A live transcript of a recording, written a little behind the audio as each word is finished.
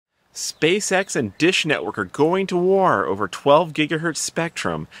SpaceX and Dish Network are going to war over 12 gigahertz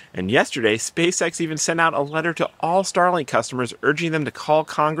spectrum, and yesterday SpaceX even sent out a letter to all Starlink customers urging them to call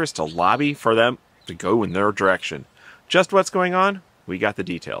Congress to lobby for them to go in their direction. Just what's going on? We got the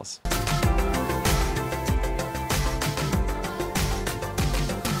details.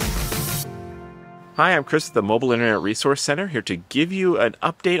 Hi, I'm Chris at the Mobile Internet Resource Center, here to give you an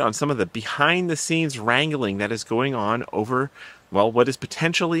update on some of the behind-the-scenes wrangling that is going on over, well, what is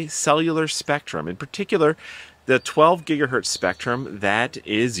potentially cellular spectrum. In particular, the 12 gigahertz spectrum that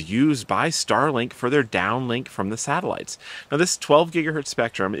is used by Starlink for their downlink from the satellites. Now, this 12 gigahertz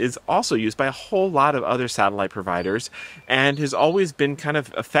spectrum is also used by a whole lot of other satellite providers and has always been kind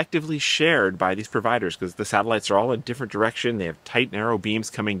of effectively shared by these providers because the satellites are all in different direction. They have tight, narrow beams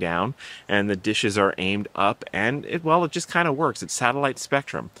coming down, and the dishes are aimed up, and it just kind of works. It's satellite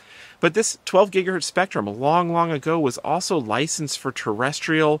spectrum. But this 12 gigahertz spectrum, long ago, was also licensed for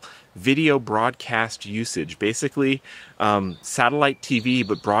terrestrial video broadcast usage. Basically, satellite TV,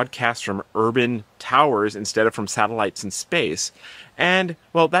 but broadcast from urban towers instead of from satellites in space. And,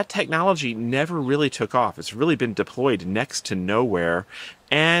 well, that technology never really took off. It's really been deployed next to nowhere.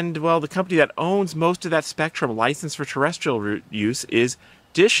 And, well, the company that owns most of that spectrum licensed for terrestrial use is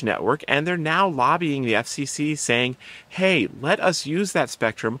Dish Network, and they're now lobbying the FCC saying, hey, let us use that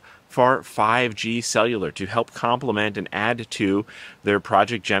spectrum for 5G cellular to help complement and add to their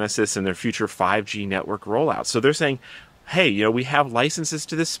Project Genesis and their future 5G network rollout. So they're saying, hey, we have licenses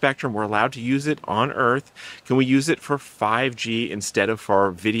to this spectrum. We're allowed to use it on Earth. Can we use it for 5G instead of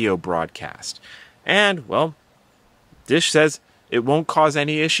for video broadcast? And, well, Dish says it won't cause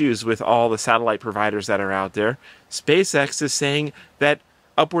any issues with all the satellite providers that are out there. SpaceX is saying that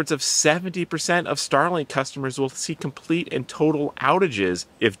upwards of 70% of Starlink customers will see complete and total outages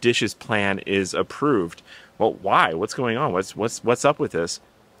if Dish's plan is approved. Well, why? What's going on? What's up with this?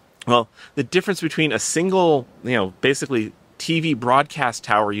 Well, the difference between a single, basically TV broadcast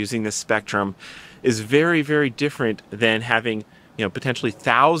tower using this spectrum is very different than having, potentially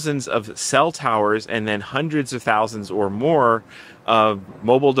thousands of cell towers and then hundreds of thousands or more of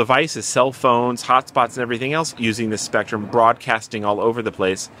mobile devices, cell phones, hotspots, and everything else using this spectrum, broadcasting all over the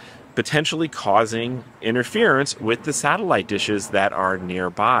place, potentially causing interference with the satellite dishes that are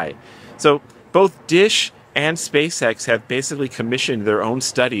nearby. So both Dish and SpaceX have basically commissioned their own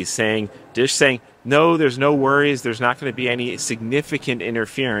studies saying, Dish saying, no, there's no worries, there's not going to be any significant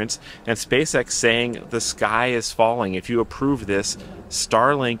interference, and SpaceX saying the sky is falling. If you approve this,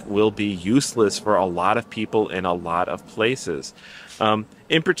 Starlink will be useless for a lot of people in a lot of places.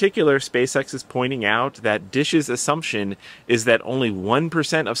 In particular, SpaceX is pointing out that Dish's assumption is that only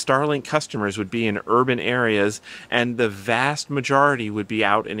 1% of Starlink customers would be in urban areas, and the vast majority would be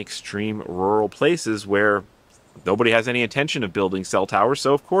out in extreme rural places where nobody has any intention of building cell towers,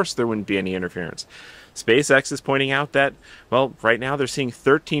 so of course there wouldn't be any interference. SpaceX is pointing out that, well, right now they're seeing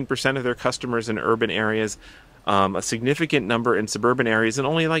 13% of their customers in urban areas, a significant number in suburban areas, and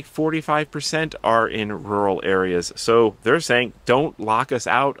only like 45% are in rural areas. So they're saying, don't lock us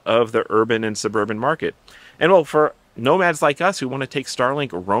out of the urban and suburban market. And well, for nomads like us who want to take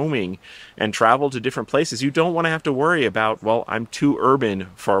Starlink roaming and travel to different places, you don't want to have to worry about, well, I'm too urban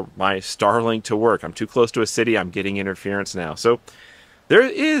for my Starlink to work. I'm too close to a city. I'm getting interference now. So there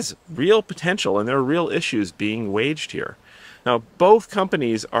is real potential and there are real issues being waged here. Now, both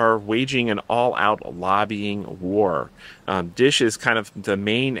companies are waging an all-out lobbying war. Dish is kind of the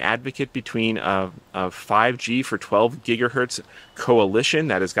main advocate between a 5G for 12 gigahertz coalition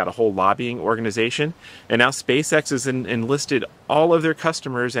that has got a whole lobbying organization. And now SpaceX has enlisted all of their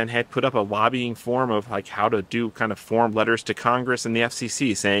customers and had put up a lobbying form of like how to do kind of form letters to Congress and the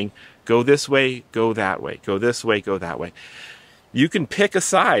FCC saying, go this way, go that way, go this way, go that way. You can pick a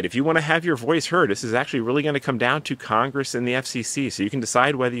side. If you want to have your voice heard, this is actually really going to come down to Congress and the FCC. So you can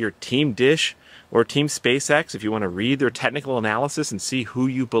decide whether you're Team Dish or Team SpaceX, if you want to read their technical analysis and see who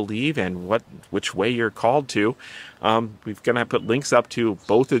you believe and which way you're called to. We're going to put links up to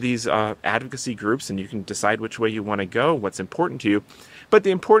both of these advocacy groups, and you can decide which way you want to go, what's important to you. But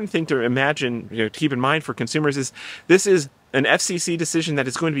the important thing to imagine, to keep in mind for consumers is this is an FCC decision that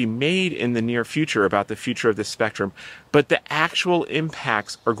is going to be made in the near future about the future of this spectrum, but the actual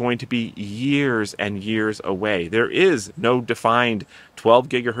impacts are going to be years and years away. There is no defined 12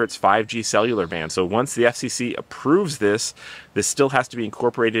 gigahertz 5G cellular band. So once the FCC approves this, this still has to be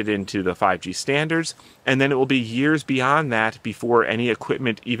incorporated into the 5G standards, and then it will be years beyond that before any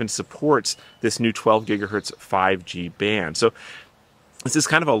equipment even supports this new 12 gigahertz 5G band. So This is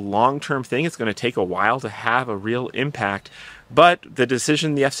kind of a long-term thing. It's going to take a while to have a real impact, but the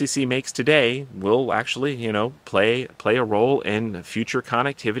decision the FCC makes today will actually, play a role in future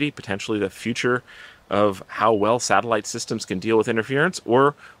connectivity, potentially the future of how well satellite systems can deal with interference,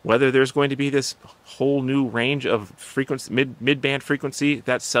 or whether there's going to be this whole new range of frequency, mid-band frequency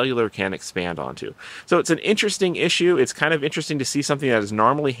that cellular can expand onto. So it's an interesting issue. It's kind of interesting to see something that is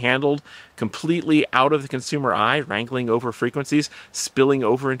normally handled completely out of the consumer eye, wrangling over frequencies, spilling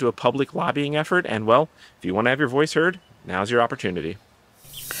over into a public lobbying effort. And well, if you want to have your voice heard, now's your opportunity.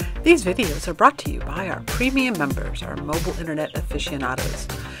 These videos are brought to you by our premium members, our mobile internet aficionados.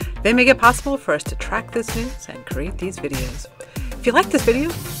 They make it possible for us to track this news and create these videos. If you like this video,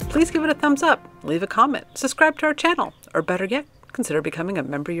 please give it a thumbs up, leave a comment, subscribe to our channel, or better yet, consider becoming a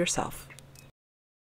member yourself.